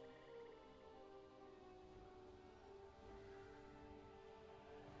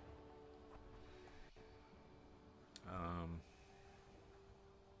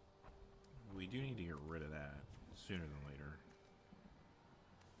 We do need to get rid of that sooner than later.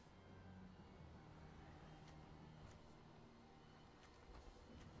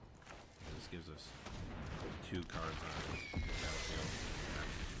 This gives us 2 cards on the battlefield.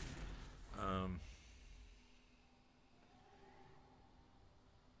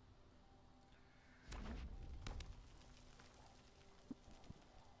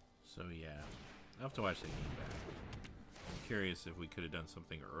 So yeah, I'll have to watch that game back. I'm curious if we could have done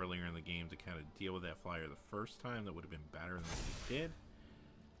something earlier in the game to kind of deal with that flyer the first time that would have been better than we did.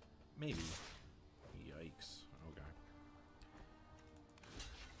 Maybe. Yikes. Okay.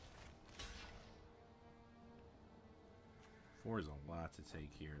 Four is a lot to take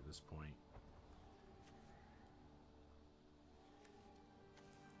here at this point.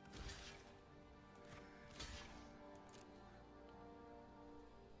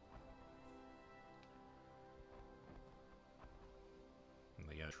 And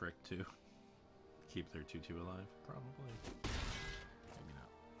they got a trick to keep their 2/2 alive, probably. Maybe not.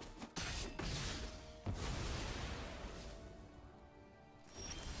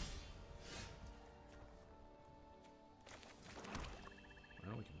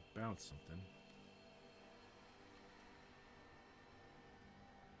 Well, we can bounce something.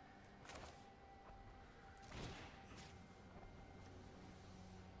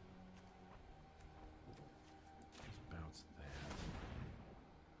 Let's bounce that.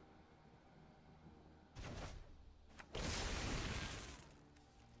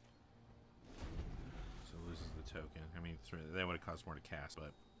 So it loses the token. I mean, that would have cost more to cast,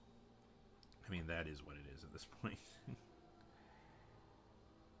 but I mean, that is what it is at this point.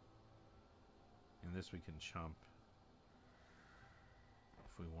 And this we can chump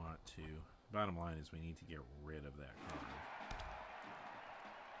if we want to. Bottom line is we need to get rid of that card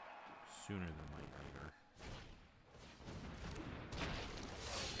sooner than later.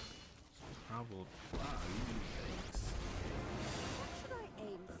 So probably... Wow, thanks. What should I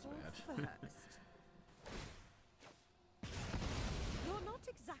aim That's for bad. first? You're not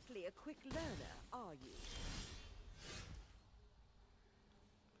exactly a quick learner, are you?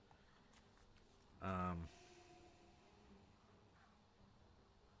 Ouch.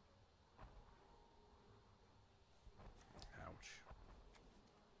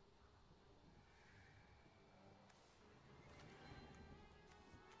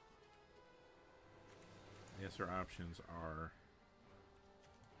 I guess our options are...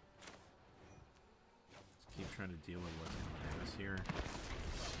 Let's keep trying to deal with what's coming at us here.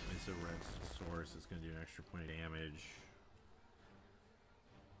 It's a red source. It's going to do an extra point of damage.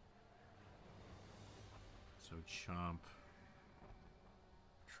 So chomp.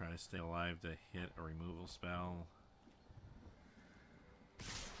 Try to stay alive to hit a removal spell.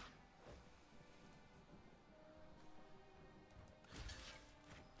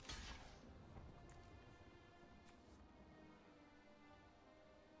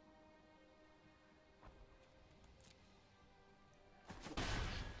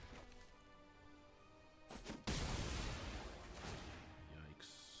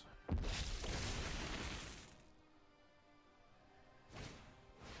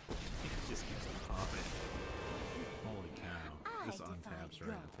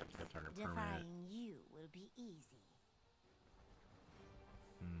 Defying you will be easy.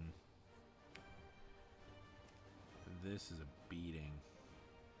 This is a beating.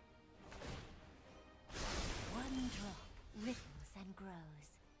 One drop ripples and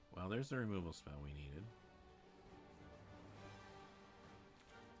grows. Well, there's the removal spell we needed.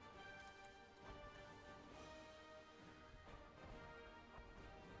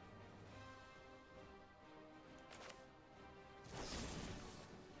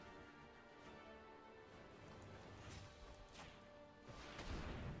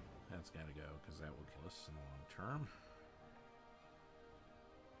 That's got to go, because that will kill us in the long term.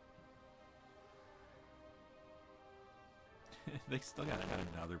 They still got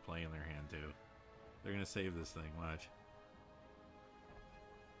another play in their hand, too. They're going to save this thing, watch.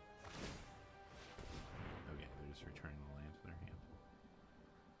 Okay, they're just returning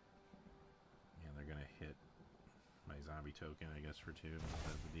hobby token, I guess, for 2.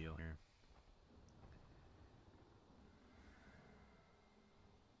 That's the deal here.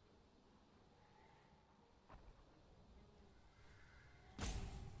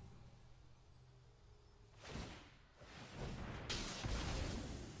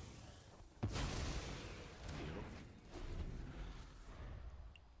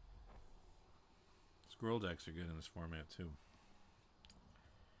 Scroll decks are good in this format too.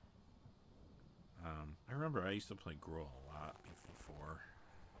 I remember I used to play Gruul a lot before.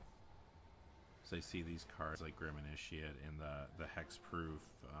 So I see these cards like Grim Initiate and the Hexproof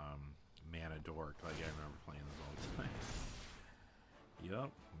Mana Dork. Like I remember playing those all the time.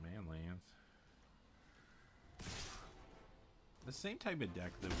 Yup, man lands. The same type of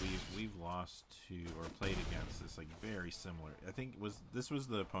deck that we've lost to or played against is like very similar. I think this was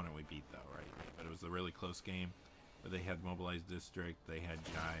the opponent we beat though, right? But it was a really close game where they had Mobilized District, they had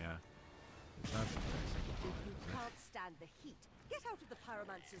Jaya. It's not You can't stand the heat. Get out of the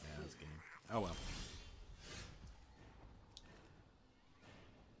Pyromancer's yeah, way. this game. Oh well.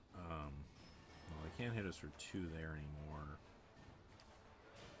 Well, they can't hit us for 2 there anymore.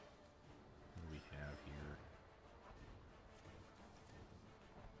 What do we have here?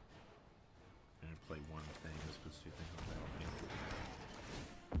 I'm gonna play one thing. This puts 2 things on the battlefield.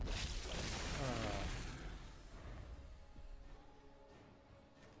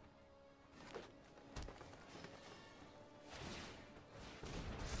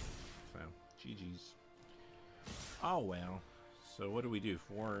 So, GG's. Oh well. So what do we do?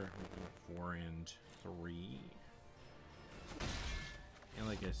 4 and 3. And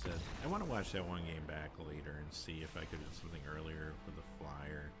like I said, I want to watch that one game back later and see if I could do something earlier with the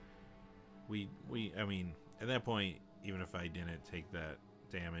flyer. I mean, at that point, even if I didn't take that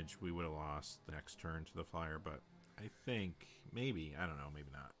damage, we would have lost the next turn to the flyer. But I think maybe, I don't know, maybe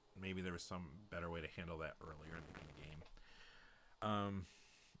not. Maybe there was some better way to handle that earlier in the game.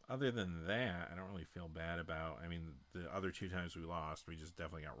 Other than that, I don't really feel bad about. I mean, the other 2 times we lost, we just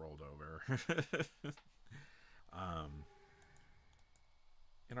definitely got rolled over.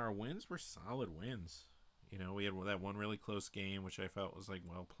 And our wins were solid wins. You know, we had that one really close game, which I felt was like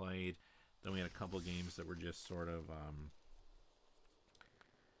well played. Then we had a couple games that were just sort of,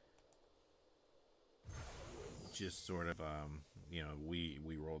 you know, we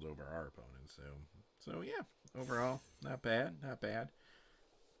rolled over our opponents. So yeah, overall, not bad, not bad.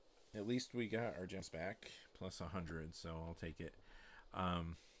 At least we got our gems back, plus 100, so I'll take it.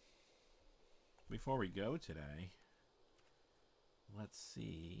 Before we go today, let's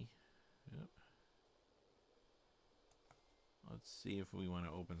see. Yep. Let's see if we want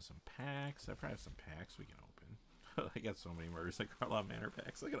to open some packs. I probably have some packs we can open. I got so many Murders at Carlisle Manor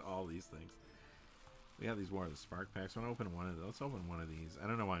packs. Look at all these things. We have these War of the Spark packs. I want to open one of those. Let's open one of these. I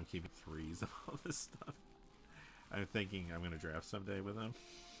don't know why I'm keeping 3s of all this stuff. I'm thinking I'm going to draft someday with them.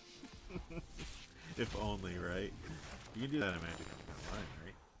 If only, right? You can do that in Magic Online,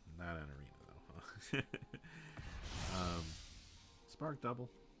 right? Not in Arena, though. Spark double.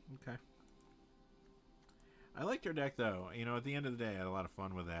 Okay. I liked your deck, though. You know, at the end of the day, I had a lot of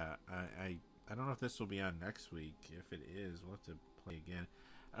fun with that. I don't know if this will be on next week. If it is, we'll have to play again.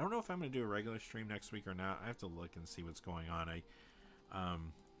 I don't know if I'm going to do a regular stream next week or not. I have to look and see what's going on.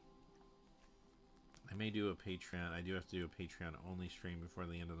 I may do a Patreon. I do have to do a Patreon only stream before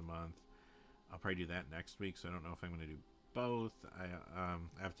the end of the month. I'll probably do that next week, so I don't know if I'm going to do both. I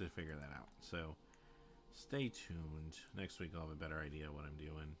have to figure that out. So stay tuned. Next week I'll have a better idea what I'm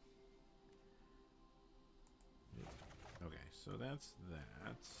doing. Okay, so that's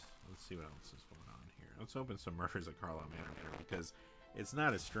that. Let's see what else is going on here. Let's open some Murders at Carlisle Manor because it's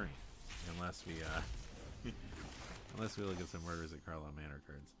not a stream unless we unless we look at some Murders at Carlisle Manor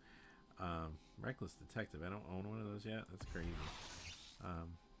cards. Reckless Detective. I don't own one of those yet. That's crazy.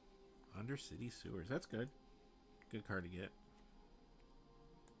 Under City Sewers. That's good. Good card to get.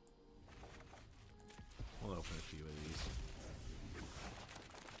 We'll open a few of these.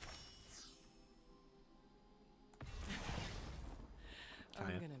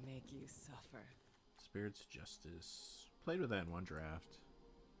 I'm gonna make you suffer. Spirit's Justice. Played with that in one draft.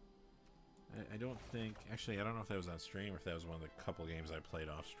 I don't think... Actually, I don't know if that was on stream or if that was one of the couple games I played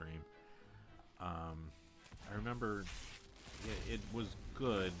off stream. I remember it was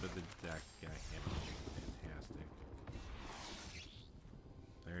good, but the deck handled it fantastic.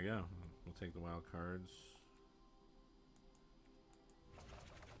 There you go. We'll take the wild cards.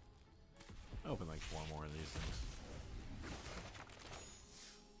 Open like 4 more of these things.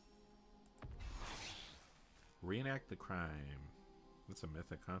 Reenact the crime. That's a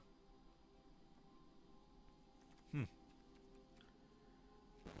mythic, huh?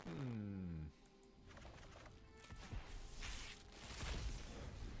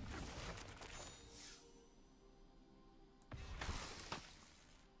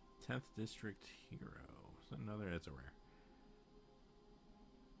 10th District Hero. Is another, that's a rare.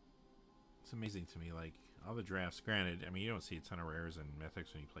 It's amazing to me, like, all the drafts, granted, I mean, you don't see a ton of rares in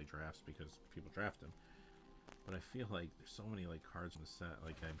Mythics when you play drafts because people draft them. But I feel like there's so many, like, cards in the set,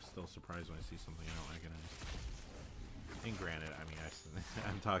 like, I'm still surprised when I see something I don't recognize. And granted, I mean,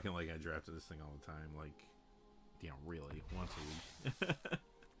 I'm talking like I drafted this thing all the time, like, you know, really, once a week.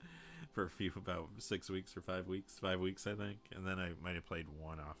 For a few, about 6 weeks or 5 weeks. 5 weeks, I think. And then I might have played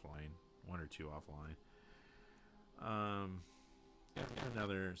one offline. One or two offline.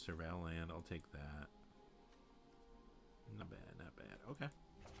 Another Surveil Land. I'll take that. Not bad, not bad. Okay.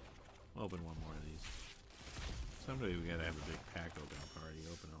 We'll open one more of these. Someday we gotta have a big pack opening party.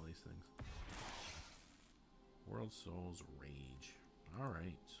 Open all these things. World Souls Rage.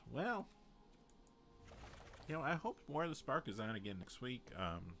 Alright. Well. You know, I hope more of the Spark is on again next week.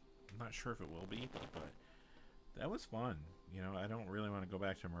 I'm not sure if it will be, but that was fun. You know, I don't really want to go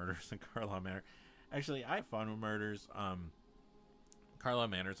back to Murders and Carlisle Manor. Actually, I have fun with Murders. Carlisle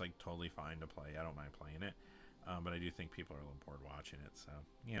Manor is like totally fine to play. I don't mind playing it. But I do think people are a little bored watching it. So,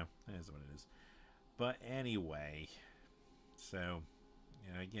 you know, it is what it is. But anyway, so,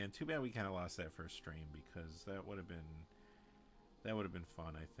 you know, again, too bad we kind of lost that first stream because that would have been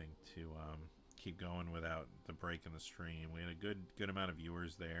fun, I think, to keep going without the break in the stream. We had a good amount of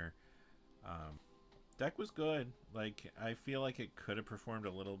viewers there. Deck was good. Like, I feel like it could have performed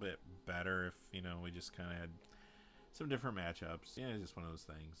a little bit better if, you know, we just kind of had some different matchups. Yeah, it's just one of those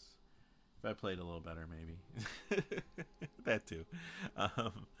things. If I played a little better, maybe. That too.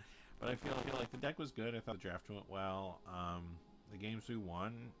 But I feel like the deck was good. I thought the draft went well. The games we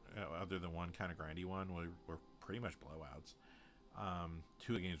won, other than one kind of grindy one, were pretty much blowouts.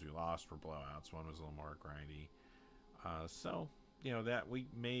 Two of the games we lost were blowouts. One was a little more grindy. So, you know, that we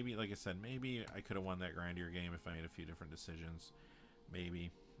maybe, like I said, maybe I could have won that grindier game if I made a few different decisions.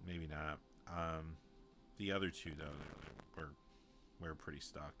 Maybe not. The other two, though, were pretty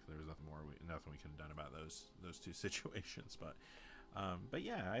stuck. There was nothing we could have done about those two situations. But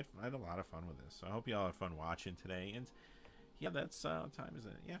yeah, I had a lot of fun with this. So I hope you all had fun watching today. And yeah, that's what time is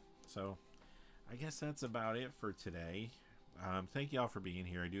it? Yeah. So I guess that's about it for today. Thank you all for being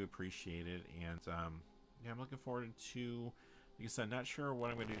here. I do appreciate it. And yeah, I'm looking forward to, like I said, not sure what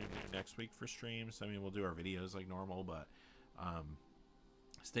I'm going to do next week for streams. I mean, we'll do our videos like normal, but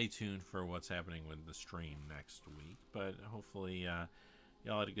stay tuned for what's happening with the stream next week. But hopefully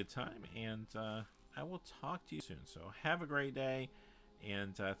y'all had a good time, and I will talk to you soon. So have a great day,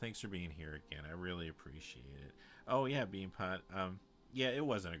 and thanks for being here again. I really appreciate it. Oh yeah, Beanpot. Yeah, it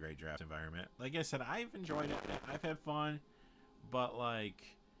wasn't a great draft environment. Like I said, I've enjoyed it. I've had fun, but like,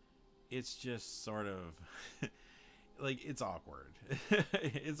 it's just sort of like, it's awkward.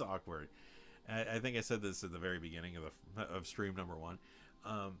 It's awkward. I think I said this at the very beginning of stream number 1.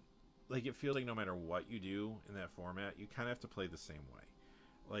 Like, it feels like no matter what you do in that format, you kind of have to play the same way.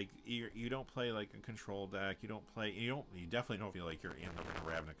 Like, you don't play like a control deck. You definitely don't feel like you're in the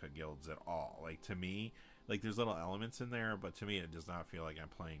Ravnica guilds at all. Like, to me, like, there's little elements in there, but to me it does not feel like I'm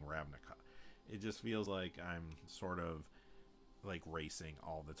playing Ravnica. It just feels like I'm sort of like racing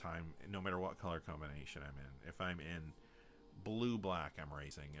all the time, no matter what color combination I'm in. If I'm in blue-black, I'm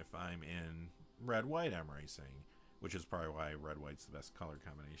racing. If I'm in red-white, I'm racing, which is probably why red-white's the best color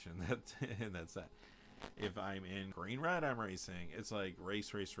combination in that set. If I'm in green-red, I'm racing. It's like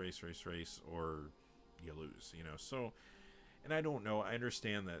race, or you lose, you know. So, and I don't know. I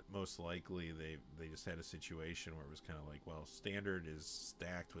understand that most likely they just had a situation where it was kind of like, well, standard is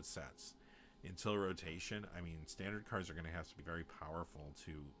stacked with sets. Until rotation, I mean, standard cards are going to have to be very powerful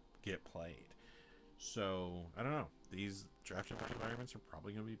to get played. So, I don't know. These draft environments are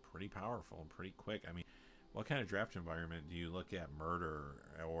probably going to be pretty powerful and pretty quick. I mean, what kind of draft environment do you look at Murder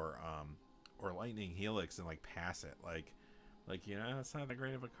or Lightning Helix and like pass it? Like, you know, it's not that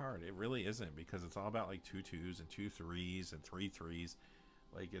great of a card. It really isn't, because it's all about like 2 2s and 2 3s and 3 3s.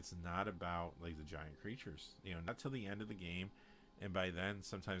 Like, it's not about like the giant creatures, you know, not till the end of the game. And by then,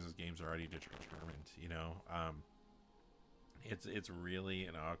 sometimes those games are already determined, you know. It's really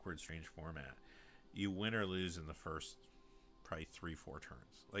an awkward, strange format. You win or lose in the first probably 3-4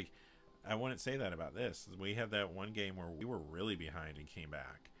 turns. Like, I wouldn't say that about this. We had that one game where we were really behind and came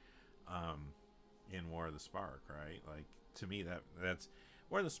back in War of the Spark, right? Like, to me, that's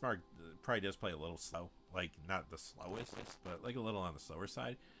War of the Spark probably does play a little slow. Like, not the slowest, but like a little on the slower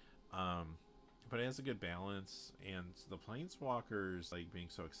side. But it has a good balance, and the Planeswalkers, like, being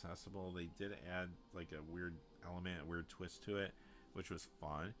so accessible, they did add like a weird element, a weird twist to it, which was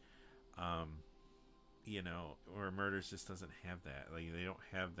fun. You know, or Murders just doesn't have that. Like, they don't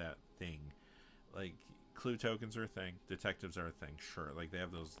have that thing. like clue tokens are a thing, detectives are a thing, sure. Like they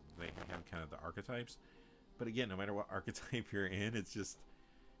have kind of the archetypes. But again, no matter what archetype you're in, it's just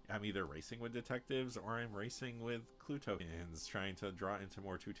I'm either racing with detectives or I'm racing with clue tokens, trying to draw into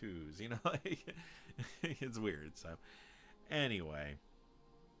more 2/2s. You know, like it's weird. So anyway,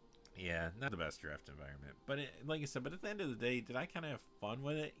 yeah, not the best draft environment. But like I said, but at the end of the day, did I kind of have fun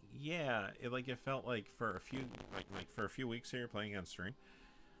with it? Yeah, it felt like for a few weeks here playing on stream,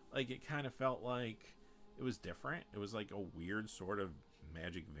 like it kind of felt like it was different. It was like a weird sort of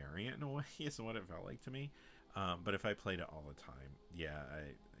Magic variant in a way is what it felt like to me. But if I played it all the time, yeah,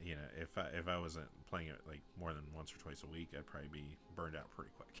 if I wasn't playing it like more than once or twice a week, I'd probably be burned out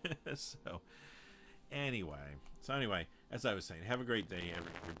pretty quick. So anyway, as I was saying, have a great day,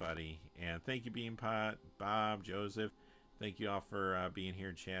 everybody, and thank you, Beanpot, Bob, Joseph. Thank you all for being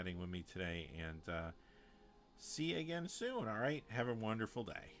here chatting with me today, and see you again soon. All right, have a wonderful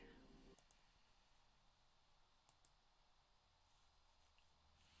day.